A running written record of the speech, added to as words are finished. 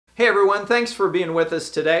Hey everyone, thanks for being with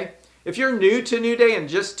us today. If you're new to New Day and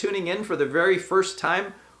just tuning in for the very first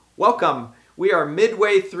time, welcome. We are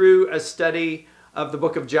midway through a study of the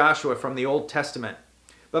book of Joshua from the Old Testament.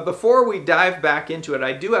 But before we dive back into it,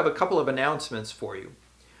 I do have a couple of announcements for you.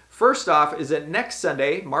 First off is that next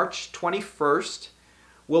Sunday, March 21st,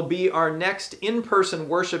 will be our next in-person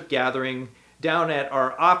worship gathering down at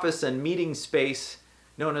our office and meeting space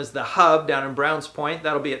known as the Hub down in Browns Point.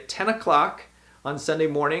 That'll be at 10 o'clock on Sunday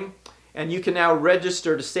morning, and you can now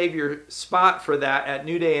register to save your spot for that at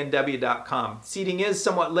newdaynw.com. Seating is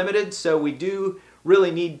somewhat limited, so we do really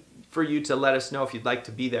need for you to let us know if you'd like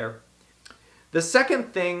to be there. The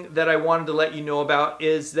second thing that I wanted to let you know about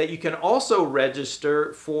is that you can also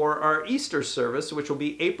register for our Easter service, which will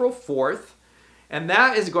be April 4th, and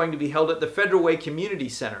that is going to be held at the Federal Way Community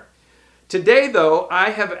Center. Today, though, I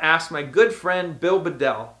have asked my good friend Bill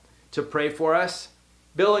Bedell to pray for us.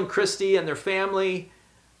 Bill and Christy and their family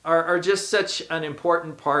are just such an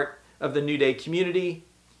important part of the New Day community.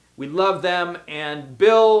 We love them, and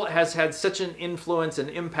Bill has had such an influence and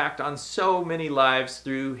impact on so many lives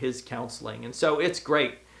through his counseling. And so it's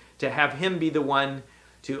great to have him be the one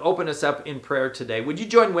to open us up in prayer today. Would you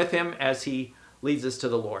join with him as he leads us to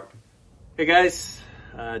the Lord? Hey guys,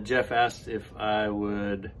 Jeff asked if I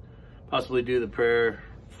would possibly do the prayer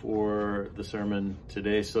for the sermon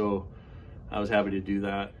today, so I was happy to do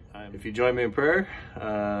that. If you join me in prayer,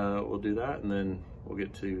 we'll do that, and then we'll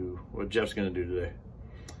get to what Jeff's going to do today.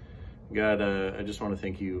 God, I just want to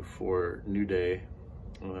thank you for New Day.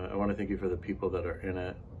 I want to thank you for the people that are in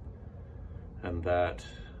it, and that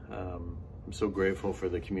I'm so grateful for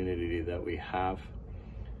the community that we have.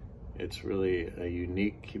 It's really a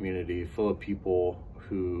unique community full of people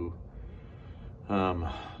who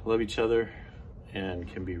love each other and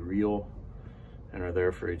can be real and are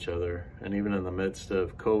there for each other. And even in the midst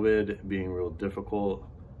of COVID being real difficult,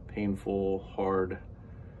 painful, hard,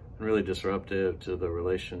 and really disruptive to the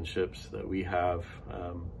relationships that we have,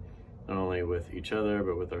 not only with each other,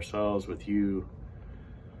 but with ourselves, with you.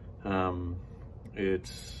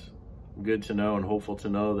 It's good to know and hopeful to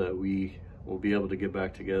know that we will be able to get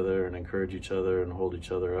back together and encourage each other and hold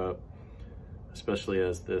each other up, especially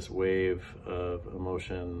as this wave of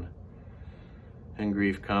emotion and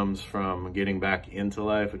grief comes from getting back into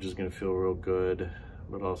life, which is going to feel real good,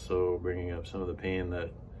 but also bringing up some of the pain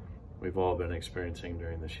that we've all been experiencing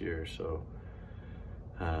during this year. So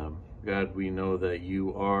God, we know that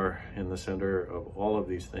you are in the center of all of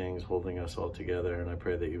these things, holding us all together, and I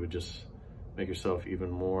pray that you would just make yourself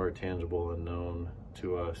even more tangible and known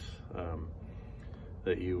to us,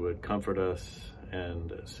 that you would comfort us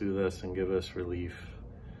and soothe us and give us relief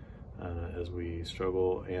as we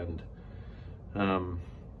struggle, and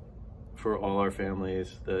for all our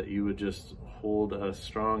families, that you would just hold us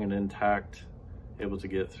strong and intact, able to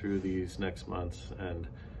get through these next months and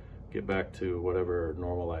get back to whatever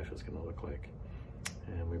normal life is going to look like.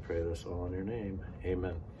 And we pray this all in your name.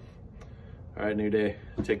 Amen. All right, New Day,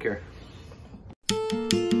 take care.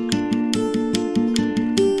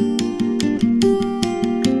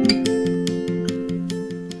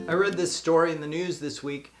 I read this story in the news this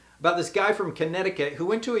week about this guy from Connecticut who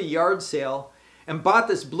went to a yard sale and bought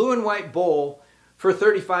this blue and white bowl for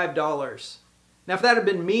 $35. Now, if that had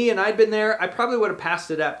been me and I'd been there, I probably would have passed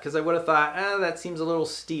it up because I would have thought, that seems a little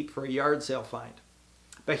steep for a yard sale find.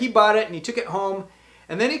 But he bought it and he took it home,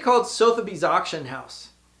 and then he called Sotheby's auction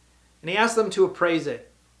house and he asked them to appraise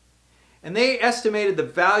it. And they estimated the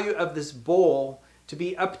value of this bowl to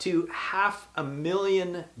be up to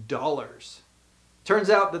 $500,000. Turns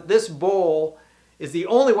out that this bowl is the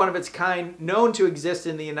only one of its kind known to exist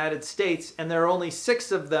in the United States, and there are only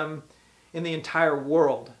 6 of them in the entire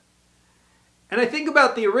world. And I think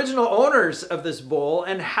about the original owners of this bowl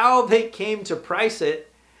and how they came to price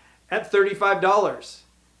it at $35.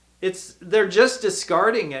 They're just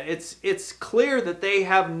discarding it. It's clear that they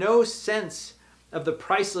have no sense of the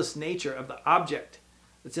priceless nature of the object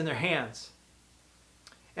that's in their hands.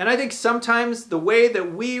 And I think sometimes the way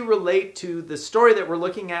that we relate to the story that we're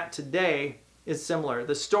looking at today is similar.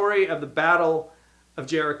 The story of the Battle of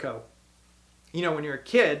Jericho. You know, when you're a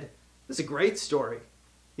kid, this is a great story.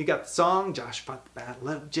 You got the song, Josh fought the Battle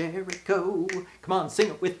of Jericho. Come on, sing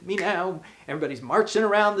it with me now. Everybody's marching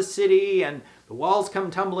around the city and the walls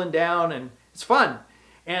come tumbling down and it's fun.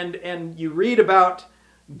 And you read about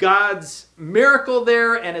God's miracle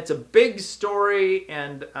there, and it's a big story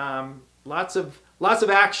and lots of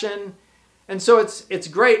action. And so it's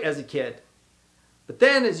great as a kid. But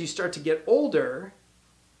then as you start to get older,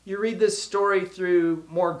 you read this story through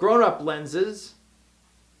more grown-up lenses,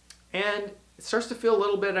 and it starts to feel a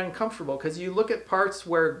little bit uncomfortable, because you look at parts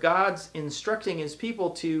where God's instructing his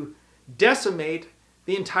people to decimate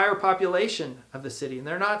the entire population of the city, and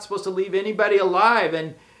they're not supposed to leave anybody alive,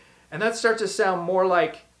 and that starts to sound more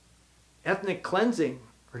like ethnic cleansing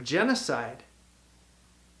or genocide.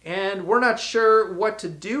 And we're not sure what to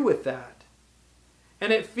do with that.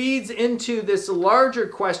 And it feeds into this larger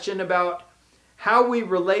question about how we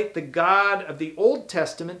relate the God of the Old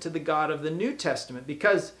Testament to the God of the New Testament.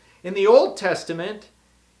 Because in the Old Testament,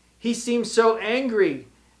 he seems so angry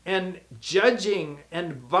and judging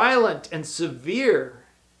and violent and severe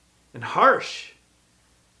and harsh.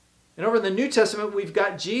 And over in the New Testament, we've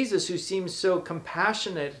got Jesus, who seems so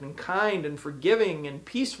compassionate and kind and forgiving and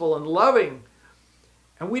peaceful and loving.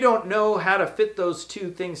 And we don't know how to fit those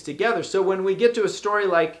two things together. So when we get to a story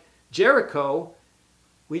like Jericho,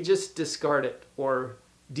 we just discard it or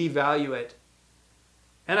devalue it.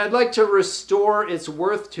 And I'd like to restore its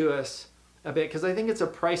worth to us a bit, because I think it's a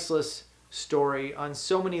priceless story on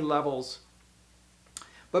so many levels.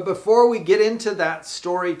 But before we get into that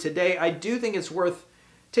story today, I do think it's worth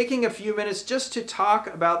taking a few minutes just to talk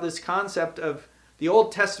about this concept of the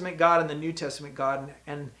Old Testament God and the New Testament God,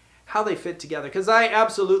 and how they fit together. Because I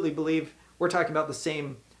absolutely believe we're talking about the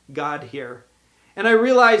same God here. And I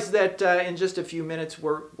realize that in just a few minutes,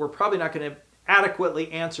 we're probably not going to adequately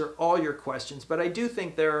answer all your questions, but I do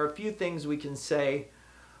think there are a few things we can say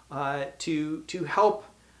to help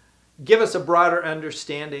give us a broader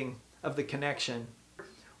understanding of the connection.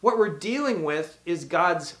 What we're dealing with is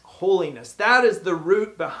God's holiness. That is the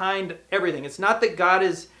root behind everything. It's not that God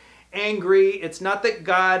is angry. It's not that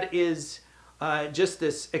God is just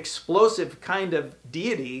this explosive kind of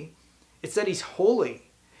deity. It's that he's holy.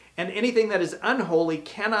 And anything that is unholy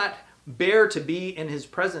cannot bear to be in his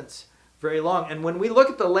presence very long. And when we look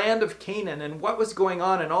at the land of Canaan and what was going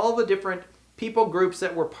on and all the different people groups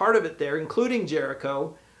that were part of it there, including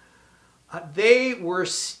Jericho, they were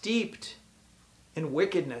steeped in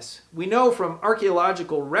wickedness. We know from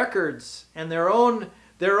archaeological records and their own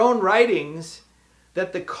writings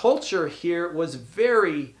that the culture here was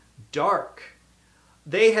very dark.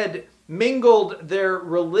 They had mingled their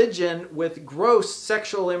religion with gross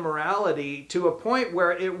sexual immorality to a point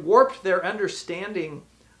where it warped their understanding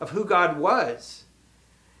of who God was.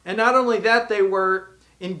 And not only that, they were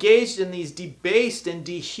engaged in these debased and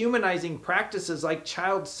dehumanizing practices like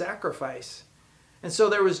child sacrifice. And so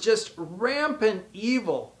there was just rampant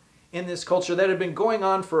evil in this culture that had been going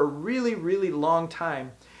on for a really, really long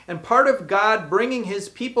time. And part of God bringing his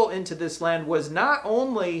people into this land was not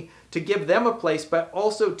only to give them a place, but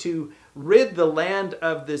also to rid the land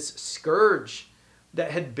of this scourge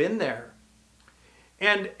that had been there.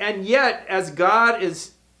 And yet, as God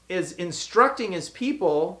is instructing his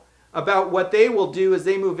people about what they will do as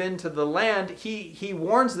they move into the land, he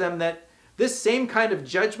warns them that this same kind of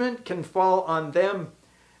judgment can fall on them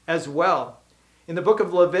as well. In the book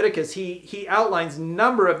of Leviticus, he outlines a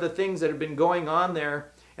number of the things that have been going on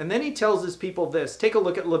there. And then he tells his people this. Take a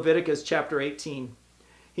look at Leviticus chapter 18.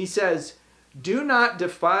 He says, "Do not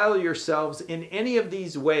defile yourselves in any of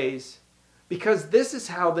these ways, because this is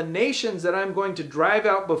how the nations that I'm going to drive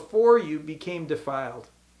out before you became defiled.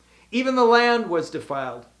 Even the land was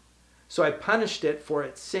defiled. So I punished it for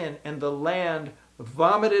its sin, and the land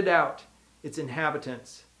vomited out its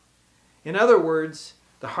inhabitants." In other words,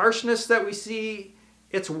 the harshness that we see,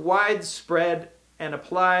 it's widespread and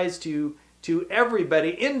applies to everybody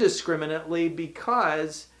indiscriminately,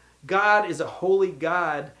 because God is a holy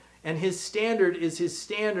God and his standard is his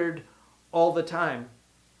standard all the time.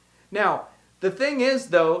 Now, the thing is,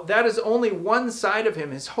 though, that is only one side of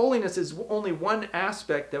him. His holiness is only one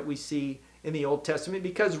aspect that we see in the Old Testament,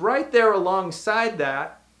 because right there alongside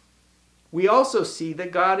that, we also see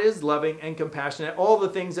that God is loving and compassionate, all the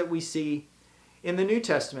things that we see in the New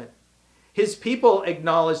Testament. His people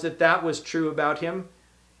acknowledged that that was true about him.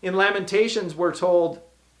 In Lamentations, we're told,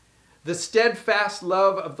 "The steadfast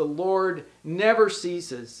love of the Lord never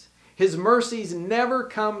ceases. His mercies never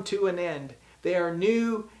come to an end. They are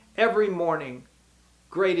new every morning.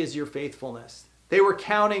 Great is your faithfulness." They were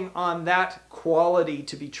counting on that quality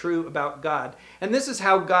to be true about God. And this is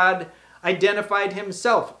how God identified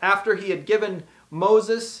himself. After he had given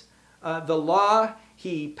Moses the law,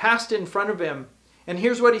 he passed in front of him. And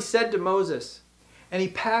here's what he said to Moses. "And he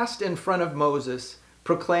passed in front of Moses,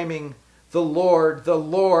 proclaiming, the Lord,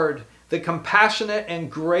 the compassionate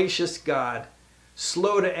and gracious God,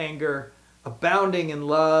 slow to anger, abounding in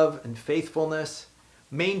love and faithfulness,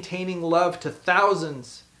 maintaining love to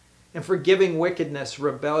thousands, and forgiving wickedness,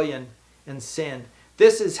 rebellion, and sin."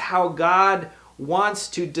 This is how God wants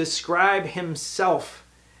to describe himself.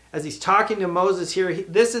 As he's talking to Moses here,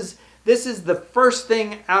 this This is the first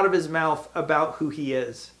thing out of his mouth about who he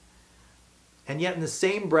is. And yet in the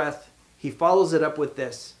same breath, he follows it up with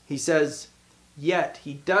this. He says, yet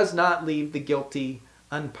he does not leave the guilty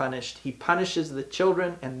unpunished. He punishes the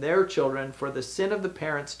children and their children for the sin of the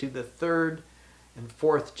parents to the third and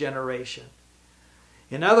fourth generation.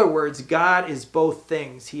 In other words, God is both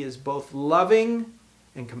things. He is both loving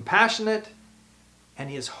and compassionate, and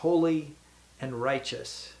he is holy and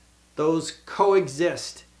righteous. Those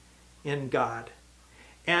coexist in God.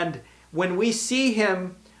 And when we see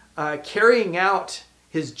him carrying out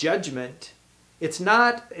his judgment, it's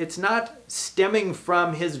not stemming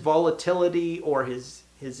from his volatility or his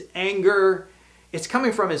anger. It's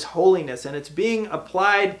coming from his holiness, and it's being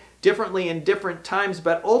applied differently in different times,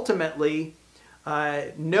 but ultimately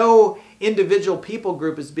no individual people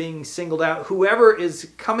group is being singled out. Whoever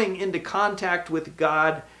is coming into contact with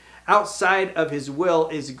God outside of his will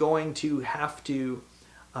is going to have to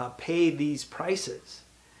pay these prices.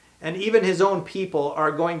 And even his own people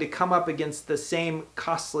are going to come up against the same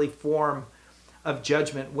costly form of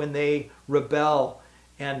judgment when they rebel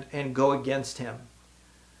and go against him.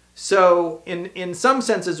 So in some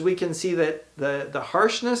senses, we can see that the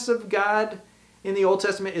harshness of God in the Old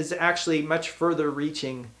Testament is actually much further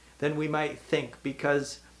reaching than we might think,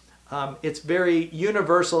 because it's very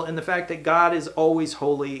universal in the fact that God is always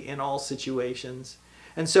holy in all situations.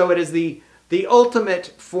 And so it is the ultimate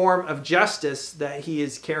form of justice that he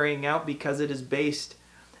is carrying out, because it is based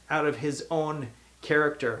out of his own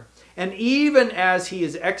character. And even as he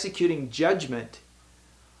is executing judgment,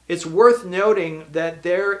 it's worth noting that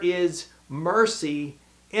there is mercy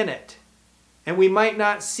in it. And we might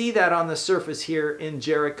not see that on the surface here in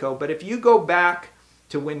Jericho, but if you go back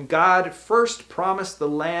to when God first promised the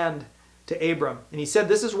land to Abram, and he said,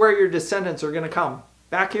 this is where your descendants are going to come,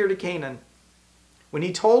 back here to Canaan. When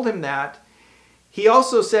he told him that, he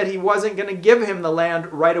also said he wasn't going to give him the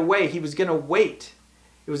land right away. He was going to wait.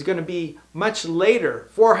 It was going to be much later,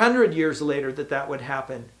 400 years later, that would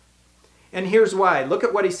happen. And here's why. Look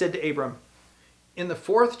at what he said to Abram. In the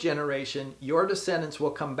fourth generation, your descendants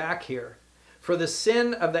will come back here, for the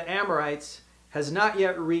sin of the Amorites has not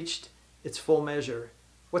yet reached its full measure.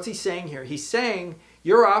 What's he saying here? He's saying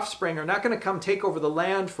your offspring are not going to come take over the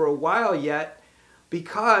land for a while yet,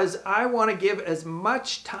 because I want to give as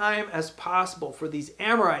much time as possible for these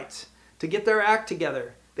Amorites to get their act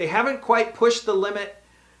together. They haven't quite pushed the limit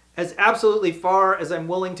as absolutely far as I'm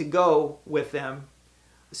willing to go with them.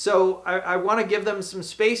 So I want to give them some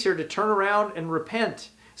space here to turn around and repent.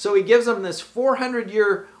 So he gives them this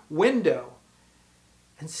 400-year window.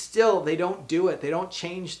 And still they don't do it. They don't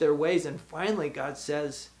change their ways. And finally God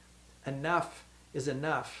says, enough is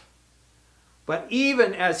enough. But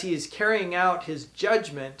even as he is carrying out his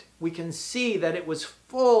judgment, we can see that it was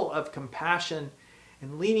full of compassion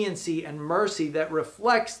and leniency and mercy that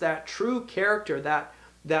reflects that true character,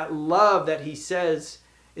 that love that he says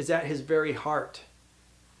is at his very heart.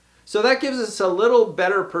 So that gives us a little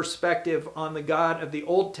better perspective on the God of the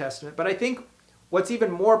Old Testament. But I think what's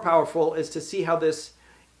even more powerful is to see how this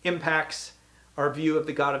impacts our view of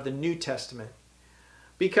the God of the New Testament.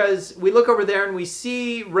 Because we look over there and we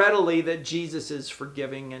see readily that Jesus is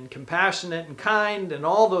forgiving and compassionate and kind and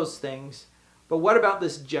all those things. But what about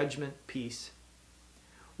this judgment piece?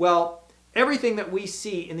 Well, everything that we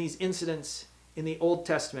see in these incidents in the Old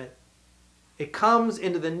Testament, it comes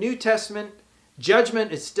into the New Testament.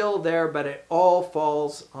 Judgment is still there, but it all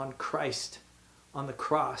falls on Christ on the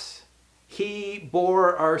cross. He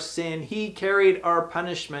bore our sin. He carried our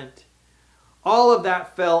punishment. All of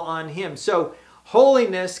that fell on him. So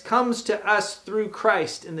holiness comes to us through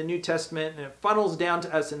Christ in the New Testament, and it funnels down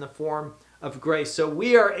to us in the form of grace. So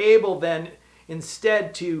we are able then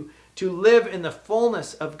instead to live in the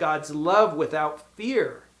fullness of God's love without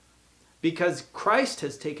fear, because Christ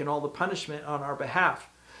has taken all the punishment on our behalf.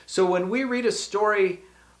 So when we read a story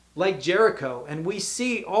like Jericho and we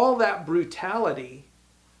see all that brutality,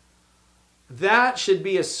 that should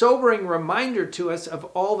be a sobering reminder to us of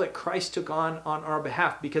all that Christ took on our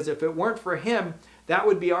behalf, because if it weren't for him, that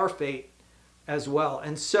would be our fate as well.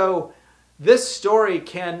 And so this story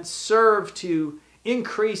can serve to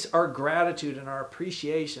increase our gratitude and our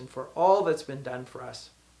appreciation for all that's been done for us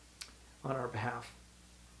on our behalf.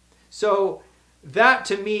 So that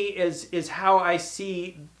to me is how I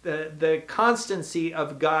see the constancy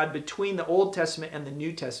of God between the Old Testament and the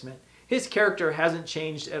New Testament. His character hasn't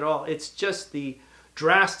changed at all. It's just the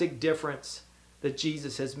drastic difference that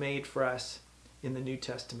Jesus has made for us in the New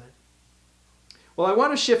Testament. Well, I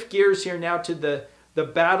want to shift gears here now to the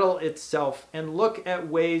battle itself and look at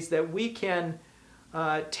ways that we can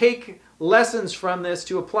take lessons from this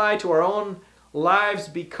to apply to our own lives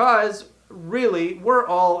because really we're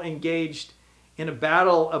all engaged in a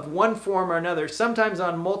battle of one form or another, sometimes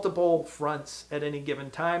on multiple fronts at any given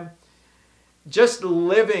time. Just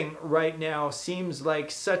living right now seems like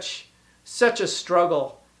such a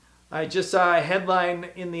struggle. I just saw a headline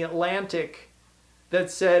in the Atlantic that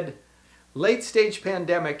said, "Late stage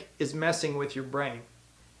pandemic is messing with your brain."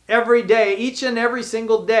 Every day, each and every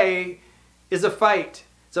single day is a fight.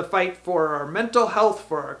 It's a fight for our mental health,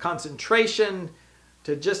 for our concentration,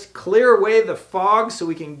 to just clear away the fog so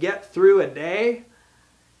we can get through a day.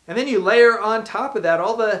 And then you layer on top of that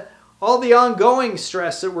all the ongoing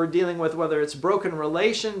stress that we're dealing with, whether it's broken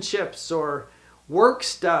relationships or work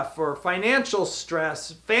stuff or financial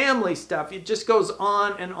stress, family stuff. It just goes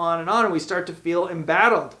on and on and on, and we start to feel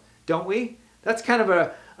embattled, don't we? That's kind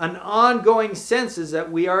of an ongoing sense, is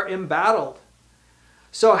that we are embattled.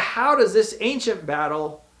 So how does this ancient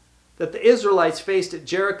battle that the Israelites faced at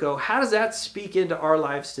Jericho, how does that speak into our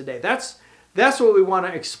lives today? That's what we want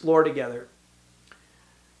to explore together.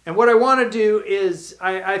 And what I want to do is,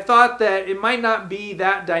 I thought that it might not be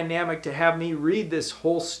that dynamic to have me read this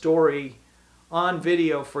whole story on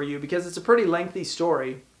video for you, because it's a pretty lengthy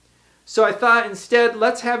story. So I thought instead,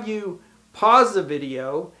 let's have you pause the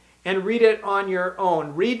video and read it on your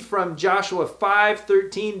own. Read from Joshua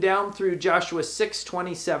 5:13 down through Joshua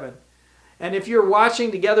 6:27. And if you're watching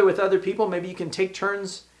together with other people, maybe you can take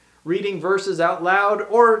turns reading verses out loud,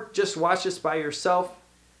 or just watch this by yourself.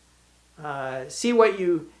 See what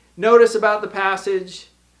you notice about the passage,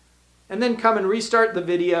 and then come and restart the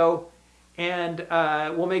video, and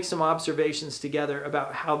we'll make some observations together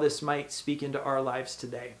about how this might speak into our lives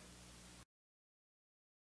today.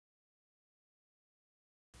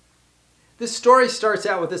 This story starts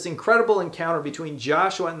out with this incredible encounter between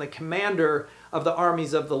Joshua and the commander of the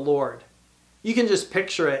armies of the Lord. You can just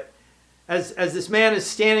picture it as this man is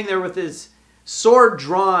standing there with his sword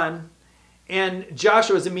drawn, and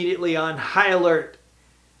Joshua is immediately on high alert.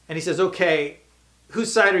 And he says, "Okay,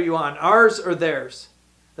 whose side are you on, ours or theirs?"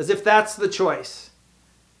 As if that's the choice.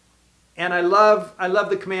 And I love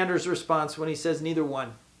the commander's response when he says, "Neither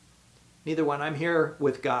one. Neither one. I'm here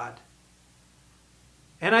with God."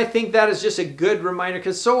 And I think that is just a good reminder,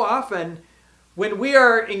 because so often when we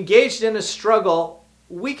are engaged in a struggle,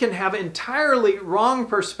 we can have an entirely wrong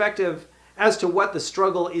perspective as to what the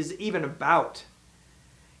struggle is even about.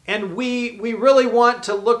 And we really want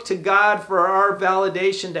to look to God for our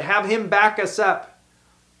validation, to have Him back us up.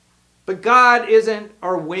 But God isn't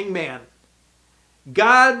our wingman.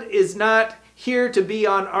 God is not here to be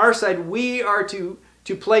on our side. We are to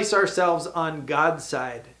place ourselves on God's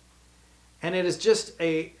side. And it is just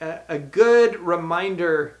a good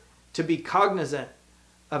reminder to be cognizant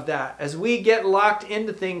of that. As we get locked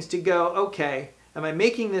into things, to go, okay, am I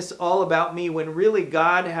making this all about me, when really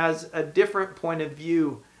God has a different point of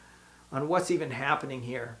view on what's even happening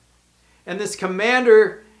here? And this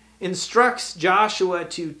commander instructs Joshua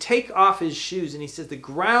to take off his shoes, and he says, the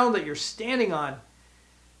ground that you're standing on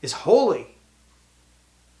is holy.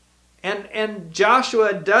 And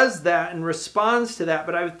Joshua does that and responds to that.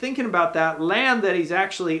 But I was thinking about that land that he's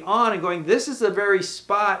actually on and going, this is the very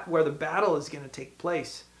spot where the battle is going to take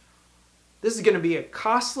place. This is going to be a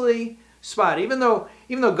costly spot. Even though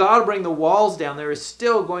God will bring the walls down, there is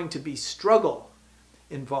still going to be struggle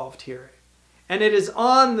involved here. And it is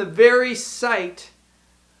on the very site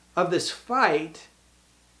of this fight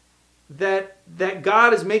that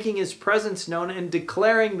God is making His presence known and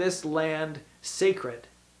declaring this land sacred.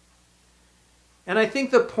 And I think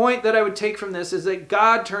the point that I would take from this is that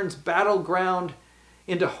God turns battleground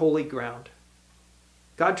into holy ground.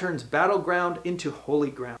 God turns battleground into holy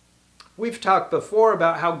ground. We've talked before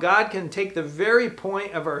about how God can take the very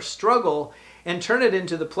point of our struggle and turn it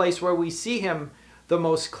into the place where we see Him the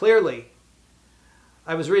most clearly.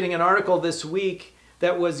 I was reading an article this week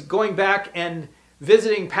that was going back and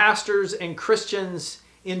visiting pastors and Christians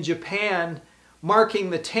in Japan, marking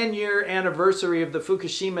the 10-year anniversary of the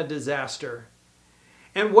Fukushima disaster.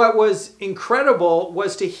 And what was incredible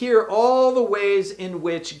was to hear all the ways in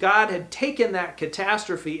which God had taken that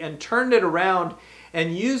catastrophe and turned it around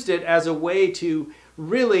and used it as a way to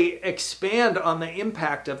really expand on the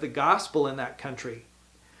impact of the gospel in that country.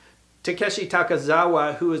 Takeshi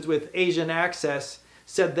Takazawa, who is with Asian Access,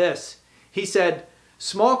 said this. He said,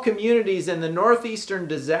 small communities in the northeastern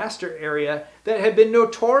disaster area that had been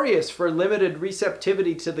notorious for limited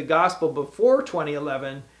receptivity to the gospel before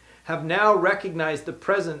 2011 have now recognized the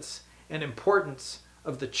presence and importance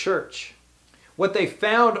of the church. What they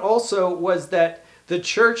found also was that the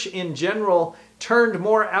church in general turned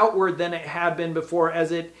more outward than it had been before,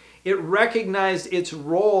 as it recognized its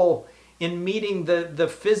role in meeting the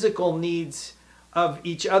physical needs of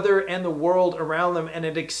each other and the world around them, and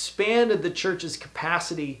it expanded the church's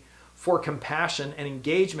capacity for compassion and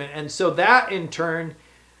engagement. And so that in turn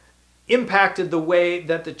impacted the way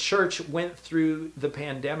that the church went through the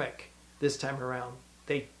pandemic this time around.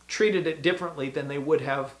 They treated it differently than they would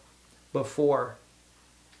have before.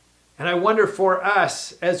 And I wonder for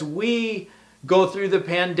us, as we go through the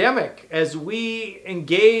pandemic, as we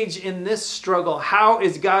engage in this struggle, how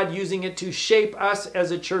is God using it to shape us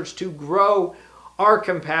as a church, to grow our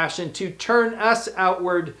compassion, to turn us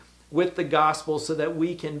outward with the gospel so that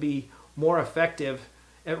we can be more effective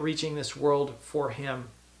at reaching this world for Him?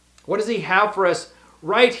 What does He have for us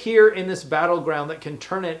right here in this battleground that can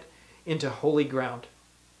turn it into holy ground?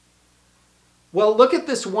 Well, look at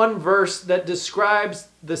this one verse that describes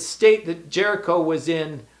the state that Jericho was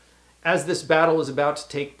in as this battle was about to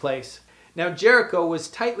take place. Now, Jericho was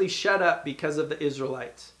tightly shut up because of the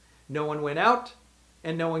Israelites. No one went out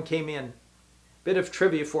and no one came in. Bit of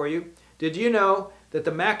trivia for you. Did you know that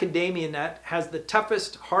the macadamia nut has the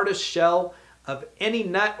toughest, hardest shell of any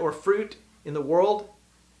nut or fruit in the world?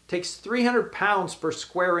 It takes 300 pounds per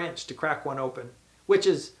square inch to crack one open, which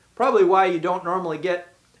is probably why you don't normally get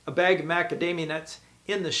a bag of macadamia nuts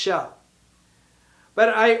in the shell. But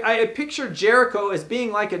I picture Jericho as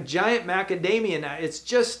being like a giant macadamia nut. It's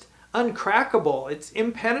just uncrackable. It's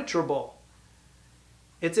impenetrable.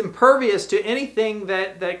 It's impervious to anything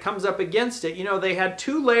that comes up against it. You know, they had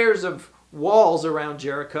 2 layers of walls around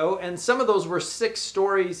Jericho, and some of those were 6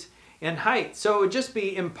 stories in height. So it would just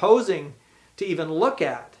be imposing to even look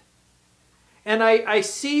at. And I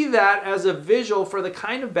see that as a visual for the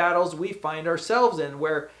kind of battles we find ourselves in,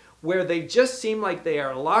 where they just seem like they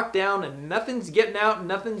are locked down and nothing's getting out and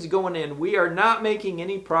nothing's going in. We are not making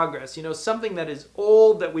any progress. You know, something that is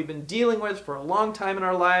old, that we've been dealing with for a long time in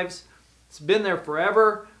our lives. It's been there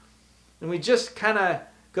forever. And we just kind of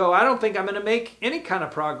go, I don't think I'm going to make any kind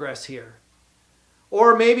of progress here.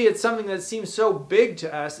 Or maybe it's something that seems so big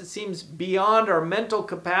to us, it seems beyond our mental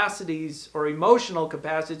capacities or emotional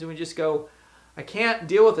capacities, and we just go, I can't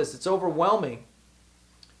deal with this. It's overwhelming.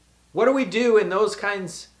 What do we do in those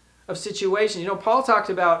kinds of situations? You know, Paul talked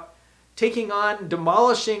about taking on,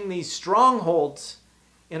 demolishing these strongholds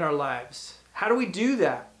in our lives. How do we do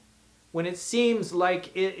that when it seems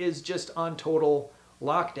like it is just on total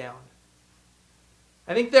lockdown?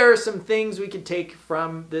 I think there are some things we could take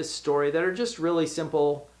from this story that are just really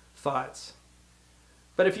simple thoughts.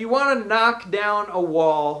 But if you want to knock down a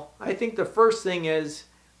wall, I think the first thing is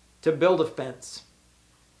to build a fence.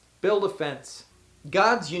 Build a fence.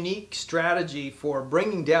 God's unique strategy for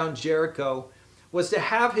bringing down Jericho was to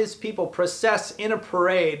have His people process in a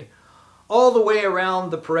parade all the way around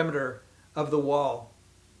the perimeter of the wall.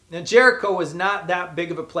 Now, Jericho was not that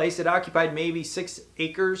big of a place. It occupied maybe 6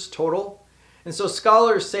 acres total. And so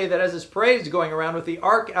scholars say that as this parade is going around with the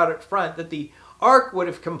ark out at front, that the ark would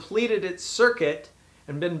have completed its circuit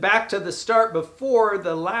and been back to the start before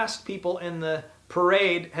the last people in the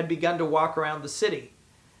parade had begun to walk around the city.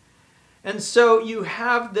 And so you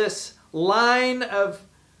have this line of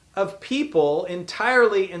people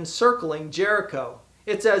entirely encircling Jericho.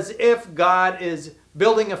 It's as if God is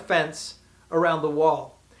building a fence around the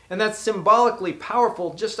wall. And that's symbolically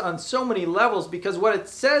powerful just on so many levels, because what it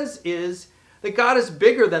says is that God is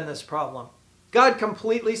bigger than this problem. God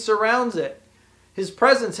completely surrounds it. His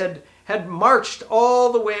presence had marched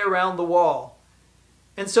all the way around the wall.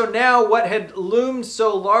 And so now what had loomed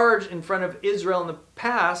so large in front of Israel in the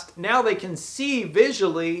past, now they can see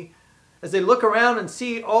visually, as they look around and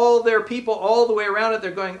see all their people all the way around it,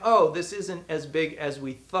 they're going, oh, this isn't as big as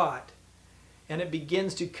we thought. And it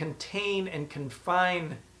begins to contain and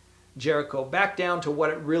confine Jericho back down to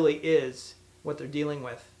what it really is, what they're dealing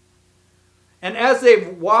with. And as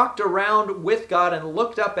they've walked around with God and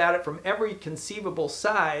looked up at it from every conceivable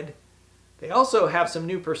side, they also have some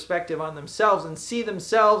new perspective on themselves and see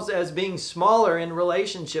themselves as being smaller in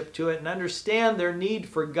relationship to it and understand their need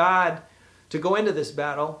for God to go into this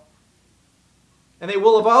battle. And they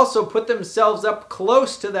will have also put themselves up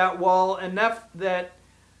close to that wall enough that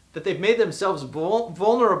they've made themselves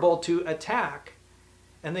vulnerable to attack.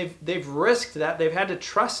 And they've risked that. They've had to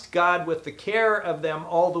trust God with the care of them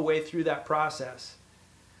all the way through that process.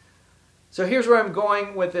 So here's where I'm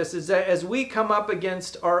going with this, is that as we come up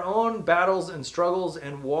against our own battles and struggles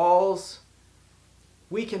and walls,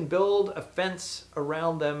 we can build a fence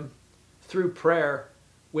around them through prayer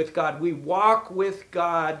with God. We walk with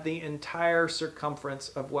God the entire circumference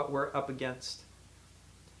of what we're up against.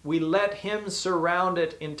 We let Him surround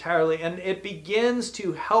it entirely, and it begins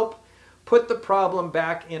to help put the problem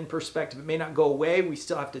back in perspective. It may not go away. We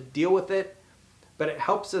still have to deal with it, but it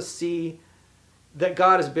helps us see that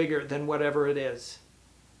God is bigger than whatever it is.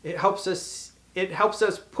 It helps us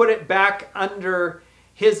put it back under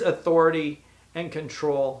his authority and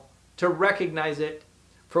control, to recognize it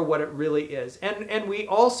for what it really is. And we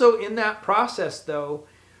also, in that process though,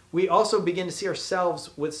 we also begin to see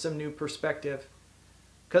ourselves with some new perspective.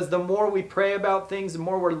 Because the more we pray about things, the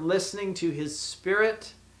more we're listening to his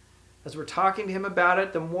Spirit, as we're talking to him about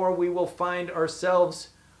it, the more we will find ourselves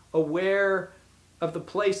aware of the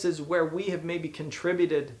places where we have maybe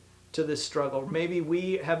contributed to this struggle. Maybe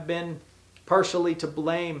we have been partially to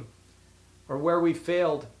blame, or where we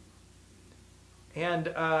failed. And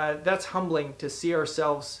that's humbling to see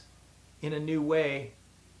ourselves in a new way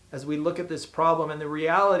as we look at this problem and the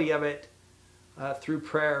reality of it through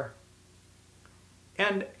prayer.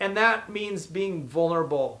 And that means being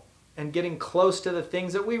vulnerable and getting close to the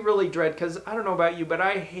things that we really dread. Because I don't know about you, but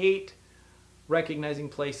I hate recognizing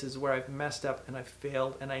places where I've messed up and I've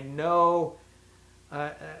failed. And I know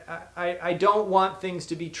I don't want things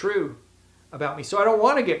to be true about me. So I don't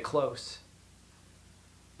want to get close.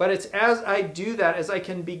 But it's as I do that, as I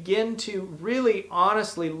can begin to really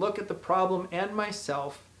honestly look at the problem and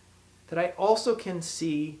myself, that I also can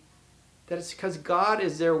see that it's because God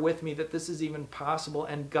is there with me that this is even possible,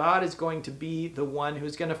 and God is going to be the one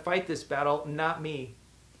who's going to fight this battle, not me.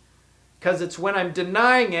 Because it's when I'm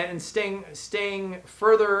denying it and staying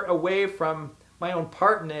further away from my own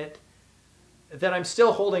part in it that I'm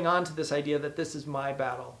still holding on to this idea that this is my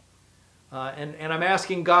battle. And I'm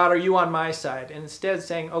asking God, are you on my side? And instead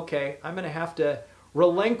saying, okay, I'm going to have to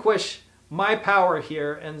relinquish my power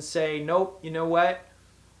here and say, nope, you know what?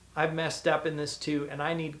 I've messed up in this too, and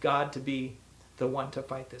I need God to be the one to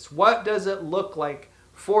fight this. What does it look like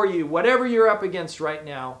for you, whatever you're up against right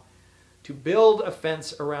now, to build a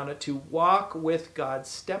fence around it, to walk with God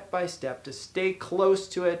step by step, to stay close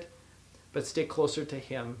to it, but stay closer to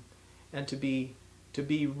him, and to be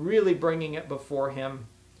really bringing it before him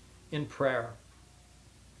in prayer.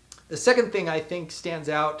 The second thing I think stands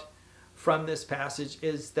out from this passage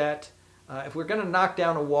is that if we're going to knock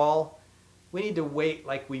down a wall, we need to wait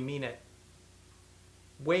like we mean it.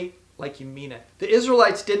 Wait like you mean it. The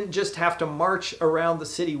Israelites didn't just have to march around the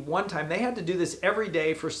city one time. They had to do this every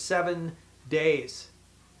day for 7 days.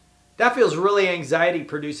 That feels really anxiety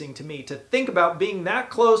producing to me, to think about being that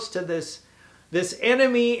close to this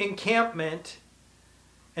enemy encampment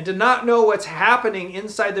and to not know what's happening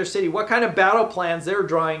inside their city, what kind of battle plans they're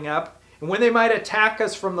drawing up, and when they might attack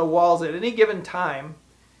us from the walls at any given time.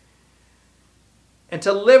 And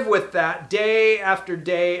to live with that day after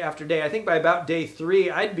day after day. I think by about day 3,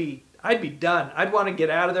 I'd be done. I'd want to get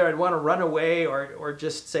out of there. I'd want to run away, or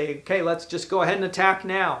just say, okay, let's just go ahead and attack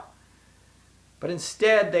now. But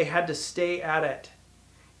instead, they had to stay at it.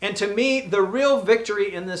 And to me, the real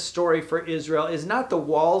victory in this story for Israel is not the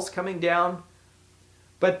walls coming down,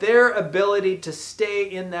 but their ability to stay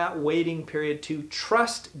in that waiting period, to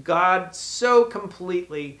trust God so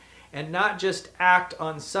completely and not just act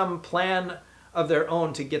on some plan of their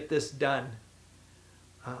own to get this done.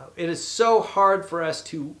 It is so hard for us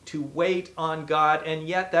to wait on God, and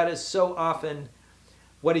yet that is so often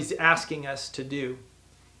what he's asking us to do.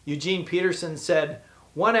 Eugene Peterson said,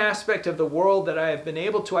 "One aspect of the world that I have been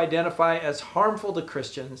able to identify as harmful to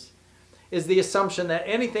Christians is the assumption that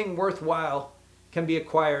anything worthwhile can be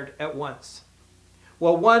acquired at once."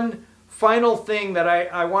 Well, one final thing that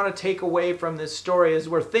I want to take away from this story is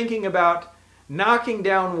we're thinking about knocking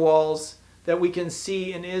down walls that we can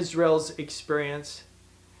see in Israel's experience,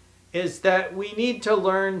 is that we need to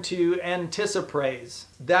learn to anticipate.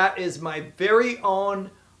 That is my very own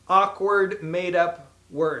awkward, made-up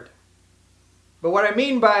word. But what I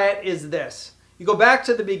mean by it is this. You go back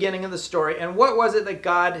to the beginning of the story, and what was it that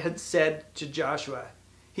God had said to Joshua?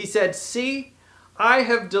 He said, "See, I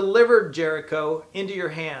have delivered Jericho into your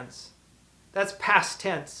hands." That's past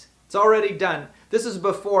tense. It's already done. This is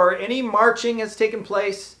before any marching has taken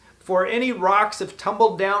place, before any rocks have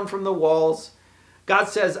tumbled down from the walls. God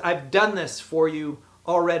says, I've done this for you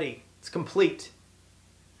already. It's complete.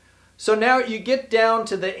 So now you get down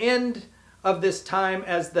to the end of this time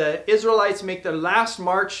as the Israelites make their last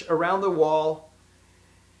march around the wall,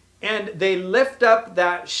 and they lift up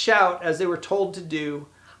that shout as they were told to do.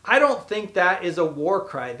 I don't think that is a war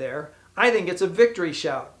cry there. I think it's a victory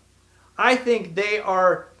shout. I think they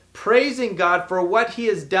are praising God for what he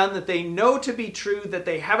has done that they know to be true, that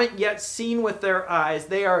they haven't yet seen with their eyes.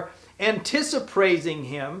 They are anticipating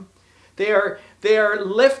him. They are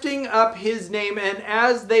lifting up his name, and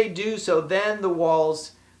as they do so, then the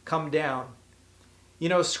walls come down. You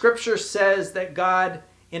know, Scripture says that God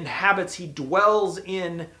inhabits, he dwells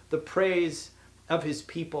in the praise of his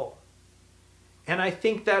people. And I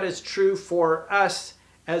think that is true for us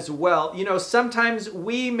as well. You know, sometimes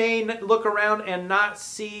we may look around and not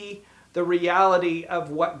see the reality of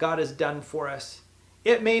what God has done for us.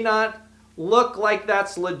 It may not look like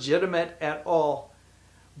that's legitimate at all.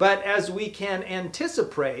 But as we can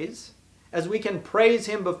anticipate, as we can praise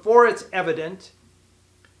Him before it's evident,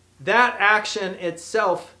 that action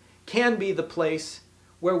itself can be the place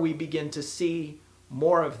where we begin to see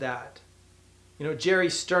more of that. You know, Jerry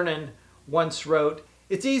Sternan once wrote,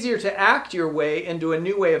 "It's easier to act your way into a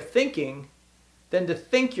new way of thinking than to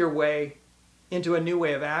think your way into a new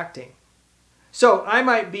way of acting." So I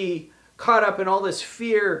might be caught up in all this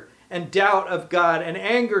fear and doubt of God and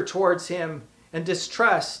anger towards Him and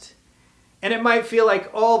distrust. And it might feel like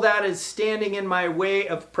all that is standing in my way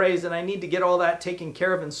of praise and I need to get all that taken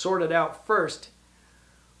care of and sorted out first.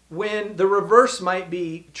 When the reverse might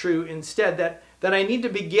be true instead, that I need to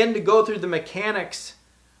begin to go through the mechanics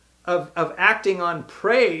of acting on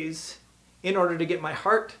praise in order to get my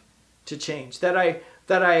heart to change. That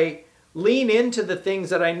I lean into the things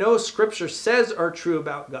that I know Scripture says are true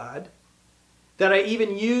about God. That I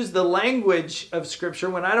even use the language of Scripture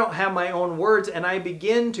when I don't have my own words, and I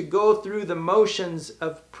begin to go through the motions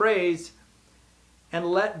of praise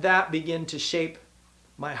and let that begin to shape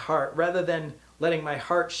my heart rather than letting my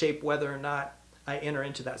heart shape whether or not I enter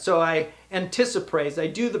into that. So I anticipate, I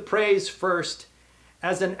do the praise first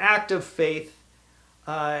as an act of faith,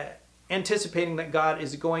 anticipating that God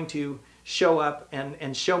is going to show up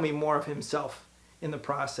and show me more of Himself in the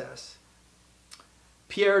process.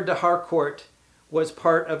 Pierre de Harcourt was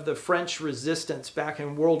part of the French resistance back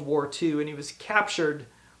in World War II, and he was captured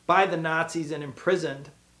by the Nazis and imprisoned.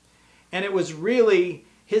 And it was really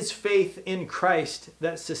his faith in Christ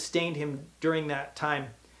that sustained him during that time.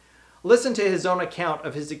 Listen to his own account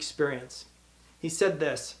of his experience. He said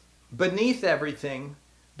this, "Beneath everything,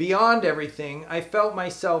 beyond everything, I felt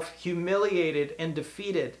myself humiliated and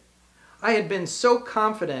defeated. I had been so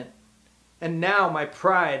confident, and now my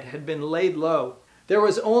pride had been laid low. There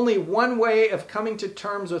was only one way of coming to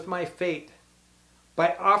terms with my fate,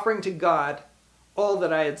 by offering to God all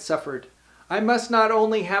that I had suffered. I must not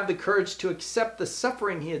only have the courage to accept the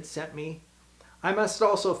suffering He had sent me, I must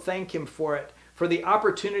also thank Him for it, for the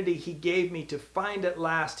opportunity He gave me to find at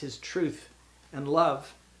last His truth and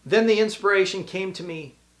love. Then the inspiration came to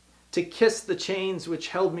me to kiss the chains which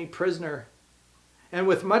held me prisoner, and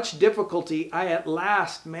with much difficulty I at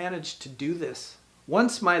last managed to do this.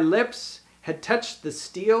 Once my lips had touched the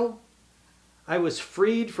steel, I was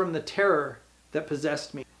freed from the terror that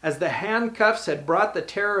possessed me. As the handcuffs had brought the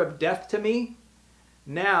terror of death to me,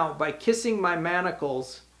 now, by kissing my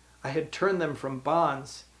manacles, I had turned them from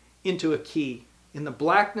bonds into a key. In the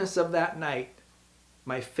blackness of that night,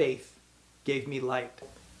 my faith gave me light."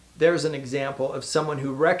 There's an example of someone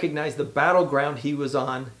who recognized the battleground he was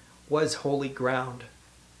on was holy ground.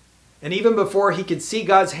 And even before he could see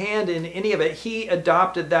God's hand in any of it, he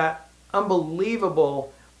adopted that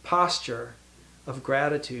unbelievable posture of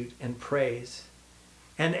gratitude and praise.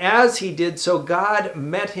 And as he did so, God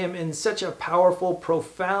met him in such a powerful,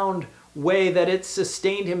 profound way that it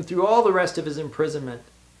sustained him through all the rest of his imprisonment.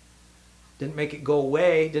 Didn't make it go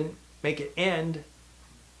away, didn't make it end,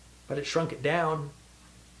 but it shrunk it down.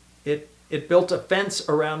 It built a fence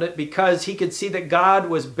around it because he could see that God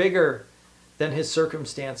was bigger than his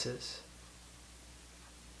circumstances.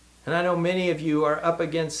 And I know many of you are up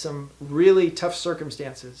against some really tough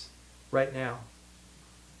circumstances right now.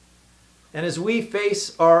 And as we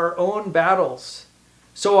face our own battles,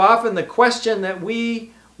 so often the question that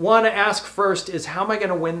we want to ask first is, how am I going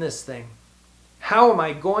to win this thing? How am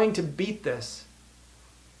I going to beat this?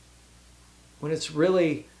 When it's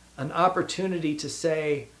really an opportunity to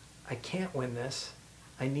say, I can't win this.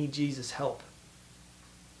 I need Jesus' help.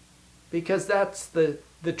 Because that's the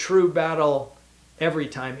true battle every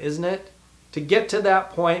time, isn't it? To get to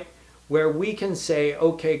that point where we can say,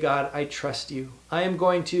 okay, God, I trust you. I am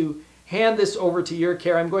going to hand this over to your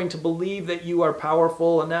care. I'm going to believe that you are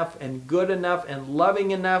powerful enough and good enough and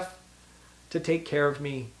loving enough to take care of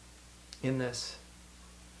me in this.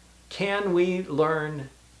 Can we learn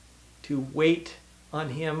to wait on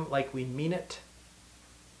Him like we mean it?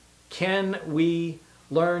 Can we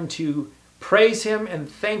learn to praise Him and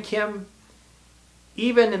thank Him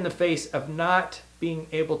even in the face of not being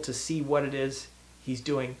able to see what it is He's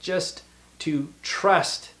doing, just to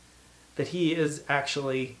trust that He is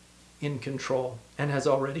actually in control and has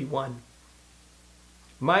already won?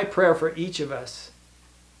 My prayer for each of us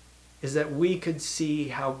is that we could see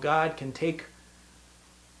how God can take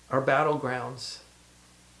our battlegrounds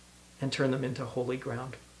and turn them into holy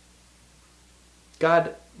ground.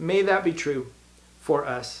 God, may that be true for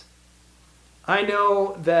us. I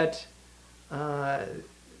know that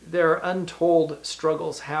there are untold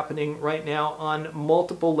struggles happening right now on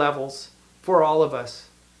multiple levels for all of us.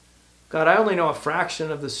 God, I only know a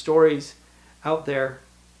fraction of the stories out there,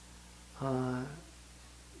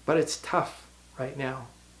 but it's tough right now.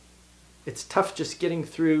 It's tough just getting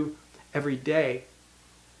through every day.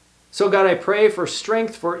 So God, I pray for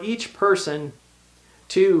strength for each person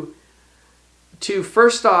to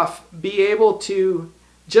first off be able to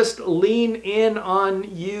just lean in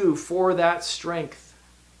on you for that strength.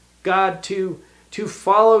 God, to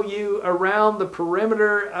follow you around the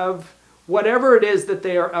perimeter of whatever it is that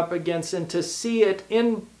they are up against, and to see it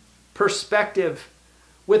in perspective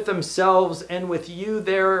with themselves and with you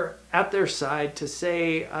there at their side, to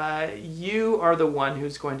say, you are the one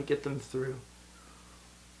who's going to get them through.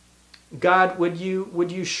 God, would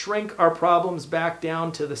you shrink our problems back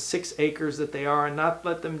down to the 6 acres that they are, and not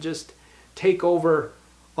let them just take over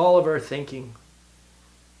all of our thinking.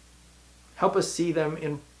 Help us see them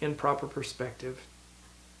in proper perspective.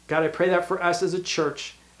 God, I pray that for us as a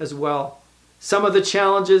church as well. Some of the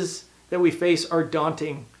challenges that we face are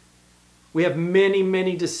daunting. We have many,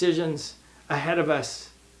 many decisions ahead of us.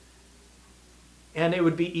 And it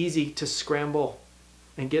would be easy to scramble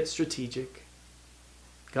and get strategic.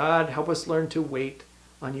 God, help us learn to wait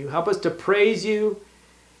on you. Help us to praise you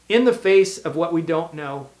in the face of what we don't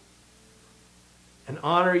know, and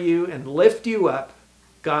honor you and lift you up,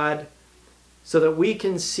 God, so that we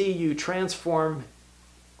can see you transform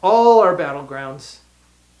all our battlegrounds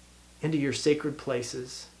into your sacred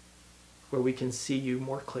places where we can see you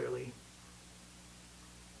more clearly.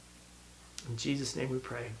 In Jesus' name we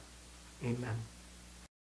pray. Amen.